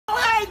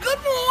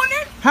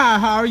Hi,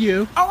 how are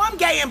you? Oh, I'm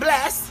gay and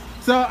blessed.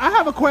 So I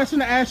have a question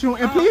to ask you,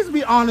 and please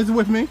be honest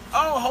with me.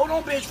 Oh, hold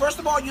on, bitch. First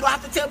of all, you don't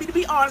have to tell me to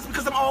be honest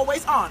because I'm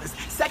always honest.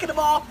 Second of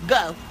all,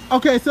 go.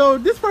 Okay, so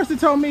this person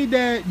told me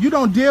that you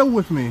don't deal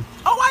with me.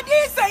 Oh, I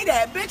did say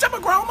that, bitch. I'm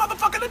a grown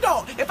motherfucking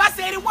adult. If I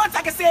said it once,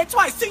 I can say it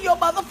twice to your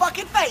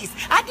motherfucking face.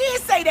 I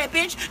did say that,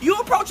 bitch. You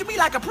approaching me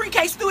like a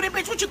pre-K student,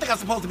 bitch. What you think I'm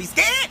supposed to be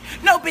scared?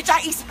 No, bitch,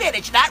 I eat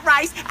spinach, not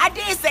rice. I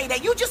did say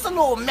that. You just a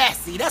little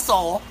messy, that's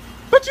all.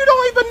 But you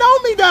don't even know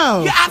me,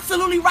 though. You're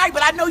absolutely right,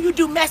 but I know you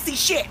do messy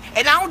shit.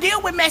 And I don't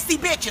deal with messy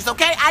bitches,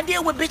 okay? I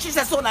deal with bitches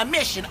that's on a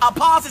mission, a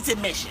positive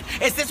mission.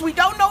 And since we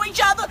don't know each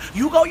other,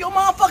 you go your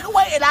motherfucking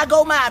way and I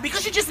go mine.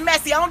 Because you're just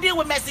messy. I don't deal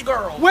with messy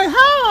girls. Wait,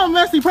 how am I a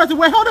messy person?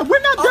 Wait, hold up. We're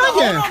not done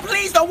yet. Hold on,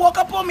 please. Don't walk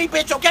up on me,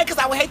 bitch, okay? Because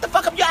I would hate to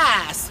fuck up your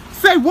eyes.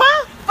 Say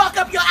what? Fuck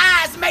up your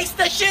eyes. Mace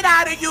the shit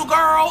out of you,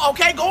 girl.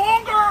 Okay, go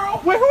on,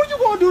 girl. Wait, who you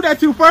gonna do that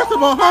to? First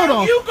of all, hold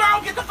on. You,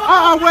 girl, get the fuck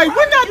out. Wait,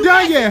 we're not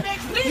done yet.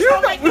 Please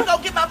don't make me go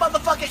get my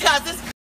motherfucking cousins.